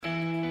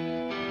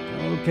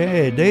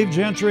Okay, Dave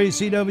Gentry,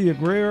 CW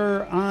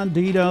Greer on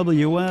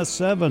DWS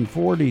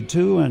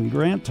 742, and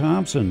Grant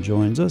Thompson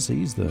joins us.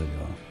 He's the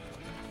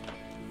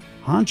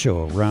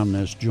honcho around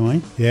this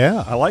joint.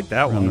 Yeah. I like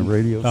that On one. the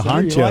radio. The So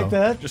honcho. you like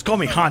that? Just call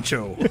me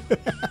Honcho.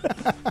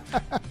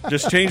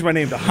 Just change my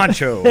name to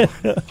Honcho.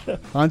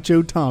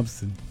 Honcho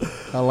Thompson.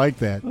 I like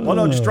that. Well,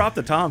 no, just drop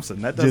the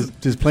Thompson. That doesn't.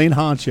 Just plain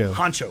honcho.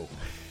 Honcho.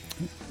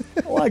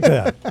 I like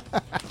that.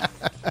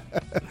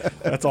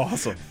 That's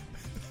awesome.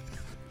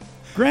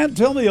 Grant,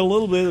 tell me a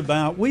little bit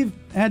about, we've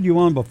had you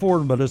on before,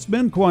 but it's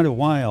been quite a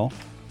while.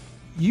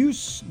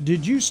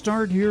 Did you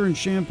start here in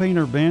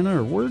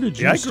Champaign-Urbana, or where did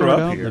you I grew start up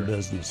out here. in the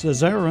business?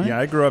 Is that right? Yeah,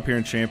 I grew up here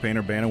in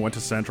Champaign-Urbana, went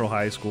to Central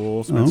High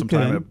School, spent some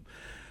time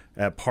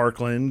at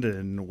Parkland,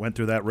 and went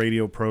through that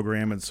radio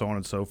program and so on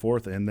and so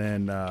forth. And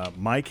then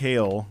Mike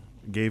Hale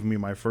gave me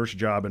my first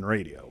job in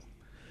radio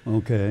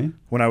Okay.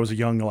 when I was a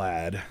young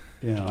lad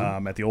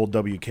at the old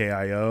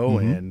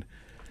WKIO, and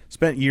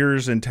spent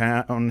years in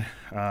town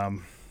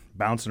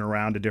bouncing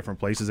around to different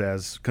places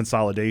as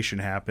consolidation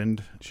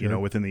happened,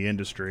 within the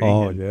industry.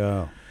 Oh, and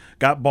yeah.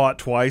 got bought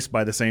twice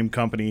by the same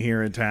company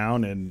here in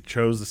town, and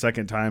chose the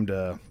second time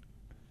to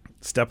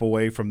step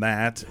away from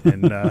that,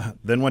 and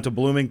then went to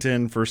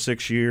Bloomington for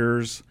 6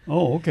 years.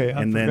 Oh, okay.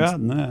 I've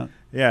forgotten that.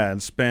 Yeah,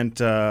 and spent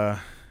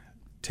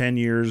 10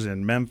 years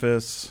in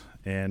Memphis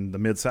and the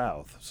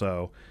Mid-South.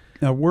 So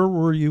Now, where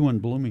were you in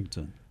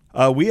Bloomington?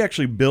 we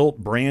actually built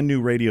brand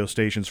new radio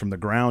stations from the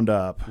ground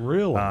up.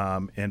 Really?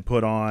 And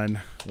put on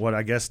what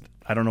I guess,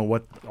 I don't know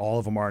what all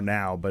of them are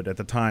now, but at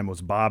the time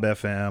was Bob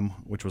FM,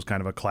 which was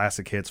kind of a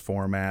classic hits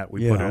format.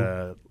 We put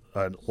a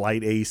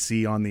light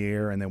AC on the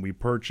air, and then we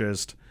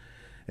purchased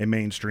a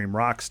mainstream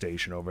rock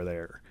station over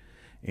there.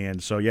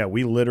 And so, yeah,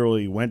 we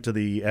literally went to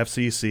the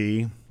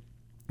FCC,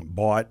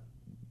 bought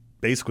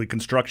basically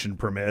construction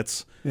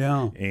permits,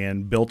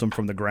 and built them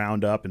from the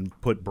ground up and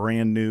put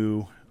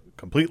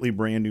completely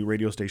brand new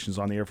radio stations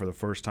on the air for the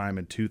first time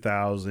in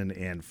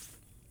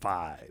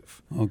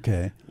 2005.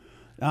 Okay.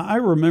 Now, I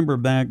remember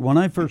back when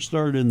I first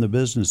started in the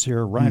business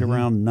here, right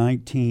around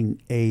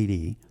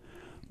 1980,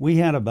 we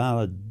had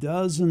about a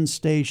dozen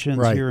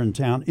stations here in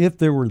town, if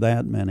there were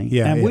that many.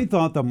 Yeah, and we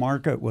thought the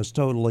market was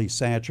totally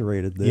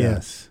saturated there.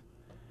 Yes.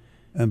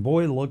 And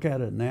boy, look at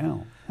it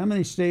now. How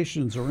many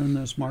stations are in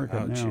this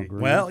market now, Grant?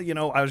 Well,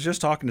 I was just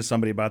talking to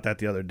somebody about that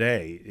the other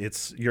day.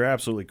 You're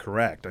absolutely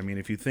correct. I mean,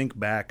 if you think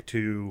back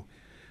to,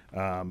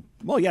 the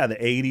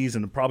 80s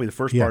and probably the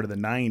first part of the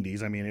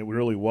 90s, I mean, it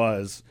really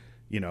was,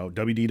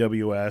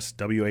 WDWS,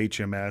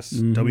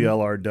 WHMS,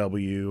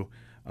 WLRW,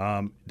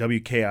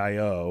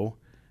 WKIO,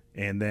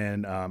 and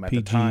then at PGU.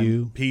 the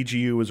time,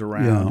 PGU was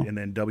around, and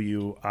then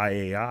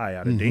WIAI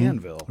out of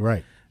Danville.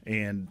 Right.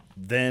 And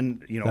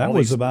then, that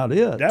was about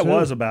it. That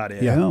was about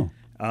it. Yeah.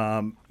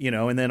 And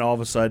then all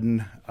of a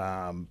sudden,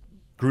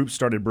 groups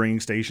started bringing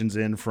stations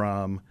in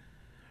from,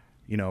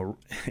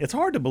 it's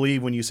hard to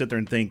believe when you sit there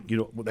and think,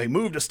 they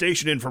moved a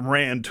station in from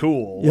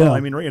Rantoul. Yeah. Well,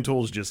 I mean,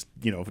 Rantoul's just,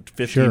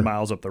 15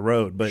 miles up the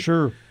road. But,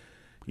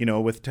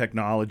 with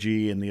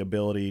technology and the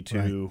ability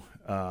to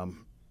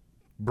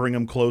bring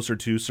them closer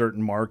to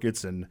certain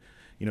markets, and,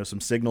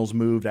 some signals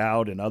moved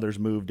out and others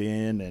moved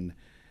in, and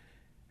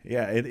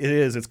yeah, it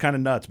is. It's kind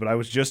of nuts. But I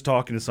was just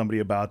talking to somebody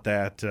about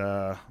that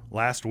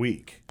last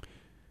week.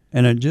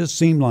 And it just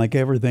seemed like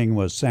everything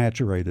was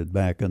saturated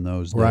back in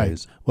those days.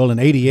 Right. Well, in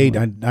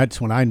 '88,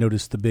 that's when I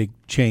noticed the big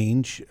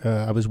change.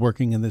 I was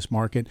working in this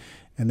market,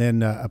 and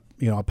then a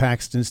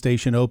Paxton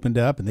station opened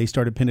up, and they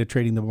started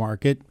penetrating the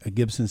market. A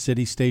Gibson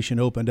City station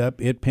opened up;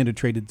 it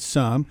penetrated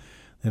some.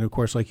 And of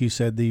course, like you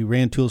said, the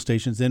Rantoul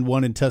stations. Then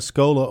one in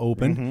Tuscola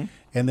opened,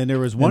 and then there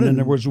was one. And then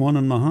there was one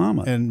in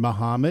Mahomet.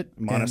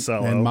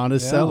 Monticello. And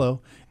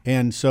Monticello. Yeah.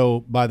 And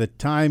so by the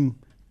time,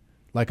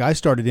 like I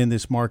started in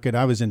this market,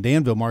 I was in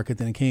Danville market,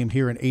 then came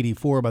here in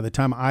 '84. By the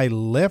time I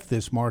left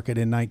this market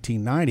in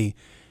 1990,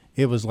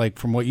 it was like,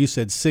 from what you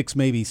said, 6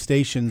 maybe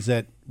stations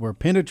that were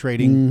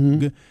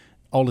penetrating.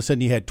 All of a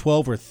sudden, you had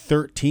 12 or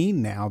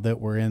 13 now that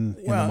were in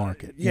the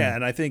market. Yeah,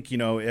 and I think,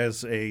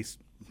 as a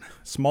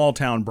small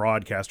town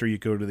broadcaster, you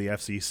go to the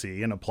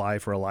FCC and apply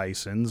for a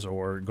license,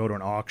 or go to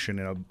an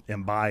auction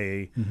and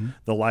buy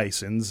the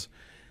license,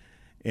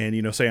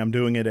 and say I'm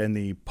doing it in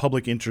the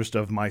public interest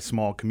of my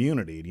small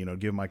community,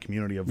 give my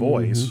community a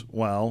voice.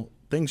 Well,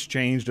 things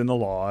changed in the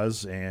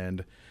laws,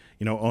 and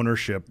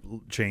ownership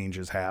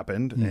changes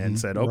happened, and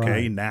said,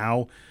 okay,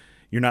 now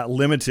you're not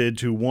limited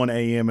to 1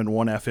 AM and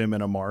 1 FM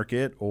in a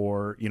market,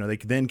 or they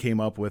then came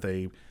up with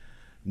a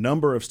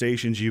number of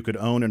stations you could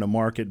own in a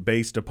market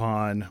based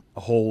upon a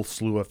whole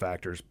slew of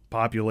factors: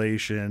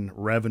 population,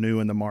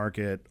 revenue in the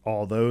market,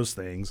 all those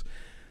things.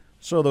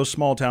 So those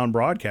small town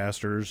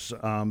broadcasters,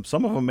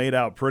 some of them made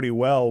out pretty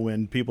well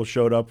when people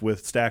showed up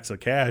with stacks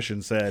of cash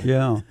and said,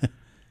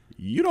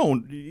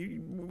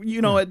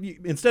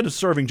 instead of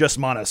serving just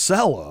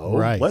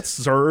Monticello, let's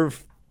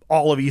serve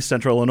all of East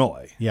Central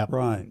Illinois. Yep.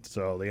 Right.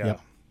 So, yeah.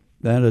 Yep.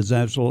 That is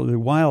absolutely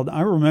wild.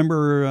 I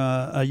remember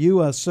a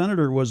U.S.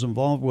 senator was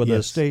involved with a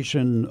Yes.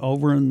 station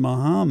over in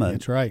Muhammad.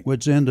 That's right.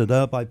 Which ended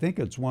up, I think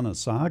it's one of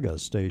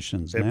Saga's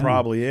stations It now.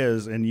 probably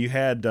is. And you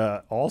had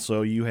Bill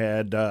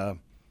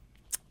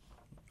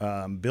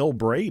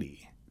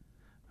Brady,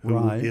 who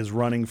Right. is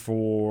running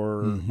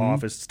for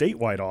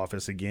statewide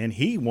office again.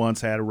 He once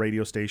had a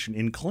radio station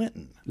in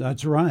Clinton.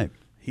 That's right.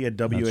 He had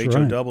right.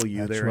 WHOW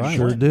That's there right. in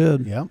Sure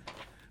Clinton, did. Yep.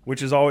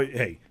 which is always,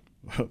 hey,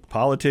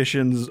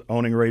 politicians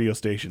owning radio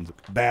stations,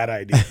 bad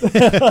idea.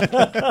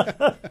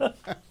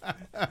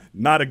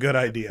 Not a good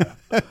idea.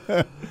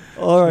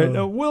 All right.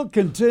 Now we'll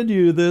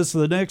continue this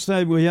the next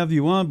time we have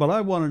you on, but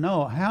I want to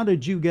know, how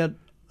did you get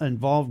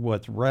involved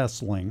with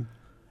wrestling?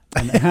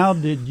 And how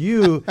did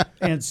you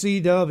and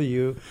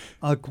CW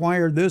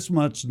acquire this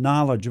much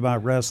knowledge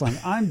about wrestling?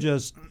 I'm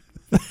just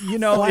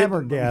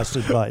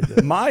flabbergasted by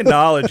this. My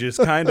knowledge is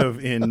kind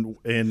of in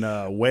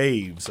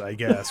waves, I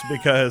guess,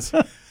 because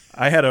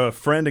I had a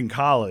friend in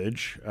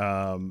college,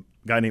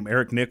 guy named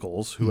Eric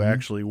Nichols, who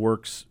actually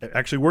worked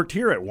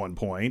here at one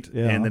point,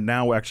 and then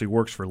now actually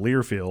works for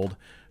Learfield,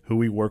 who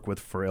we work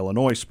with for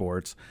Illinois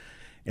sports.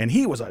 And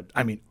he was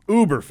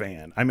uber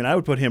fan. I mean, I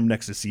would put him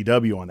next to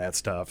CW on that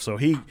stuff. So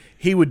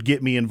he would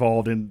get me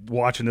involved in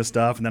watching this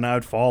stuff, and then I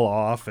would fall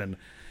off. And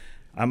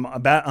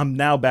I'm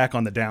now back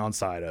on the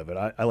downside of it.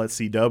 I let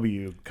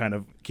CW kind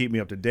of keep me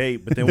up to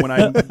date. But then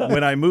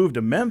when I moved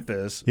to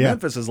Memphis,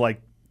 Memphis is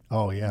like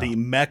the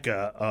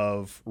mecca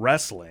of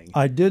wrestling.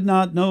 I did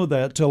not know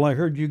that till I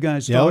heard you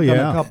guys talking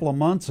a couple of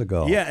months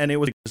ago. Yeah, and it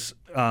was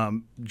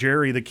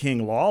Jerry the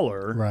King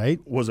Lawler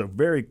was a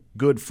very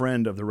good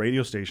friend of the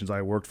radio stations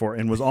I worked for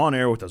and was on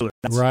air with us.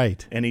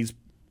 Right. And he's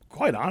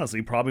quite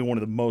honestly probably one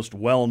of the most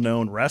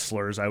well-known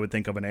wrestlers I would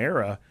think of an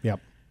era.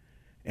 Yep.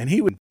 And he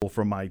would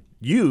from my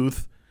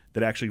youth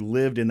that actually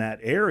lived in that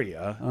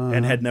area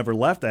and had never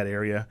left that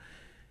area.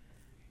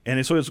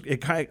 And so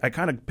I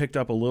kind of picked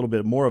up a little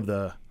bit more of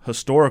the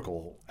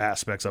historical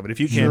aspects of it.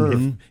 If you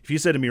can, if you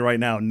said to me right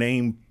now,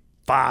 name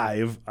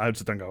 5, I would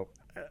sit there and go,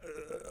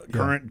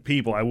 current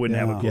people, I wouldn't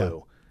have a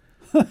clue.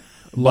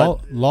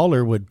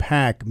 Lawler would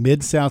pack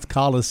Mid-South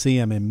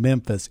Coliseum in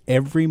Memphis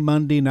every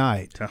Monday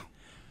night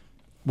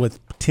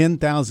with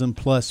 10,000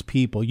 plus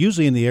people,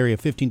 usually in the area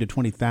of 15 to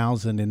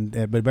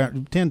 20,000, but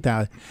about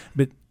 10,000,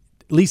 but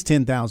at least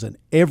 10,000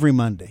 every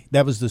Monday.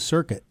 That was the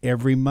circuit.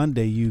 Every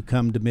Monday you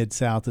come to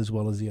Mid-South as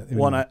well as the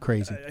other.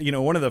 Crazy.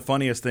 One of the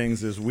funniest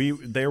things is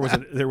there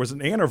was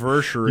an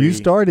anniversary. You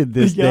started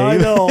this, Dave. I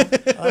know.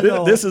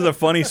 This is a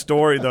funny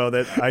story, though,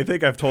 that I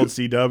think I've told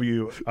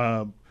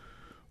CW.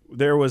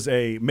 There was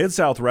a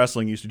Mid-South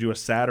Wrestling used to do a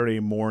Saturday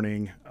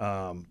morning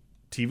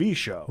TV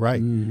show.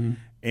 Right. Mm-hmm.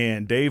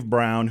 And Dave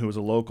Brown, who was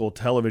a local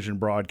television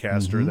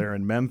broadcaster there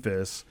in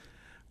Memphis,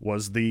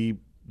 was the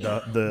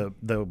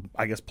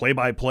I guess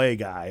play-by-play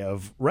guy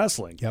of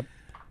wrestling. Yep.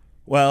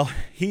 Well,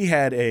 he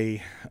had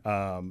a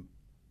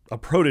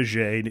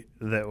protege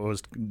that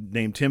was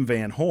named Tim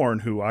Van Horn,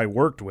 who I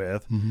worked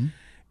with,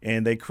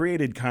 and they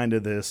created kind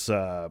of this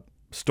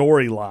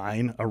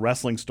storyline, a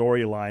wrestling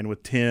storyline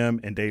with Tim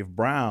and Dave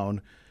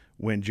Brown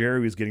when Jerry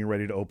was getting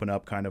ready to open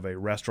up kind of a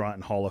restaurant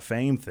and Hall of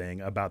Fame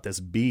thing about this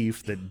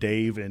beef that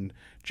Dave and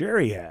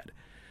Jerry had.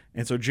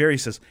 And so Jerry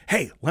says,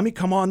 hey, let me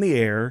come on the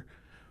air.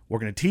 We're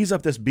going to tease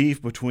up this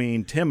beef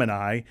between Tim and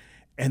I,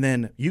 and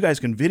then you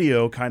guys can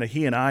video kind of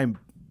he and I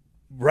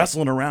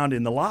wrestling around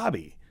in the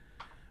lobby.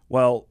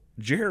 Well,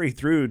 Jerry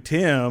threw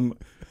Tim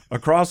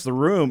across the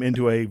room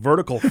into a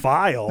vertical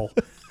file,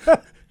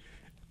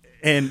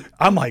 and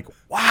I'm like,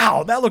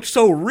 wow, that looks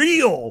so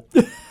real.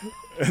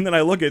 And then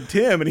I look at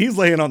Tim, and he's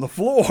laying on the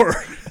floor,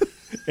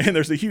 and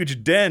there's a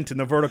huge dent in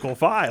the vertical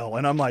file,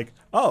 and I'm like,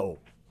 oh,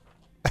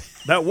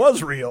 that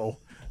was real.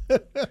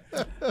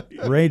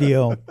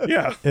 Radio.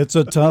 Yeah. It's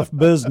a tough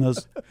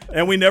business.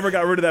 And we never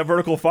got rid of that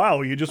vertical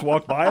file. You just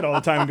walk by it all the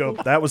time and go,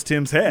 that was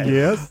Tim's head.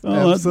 Yes,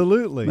 Oh,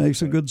 absolutely.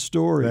 Makes a good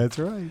story. That's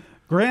right.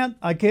 Grant,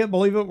 I can't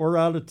believe it. We're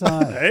out of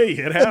time. Hey,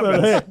 it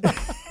happens.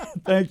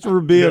 Thanks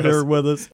for being here with us.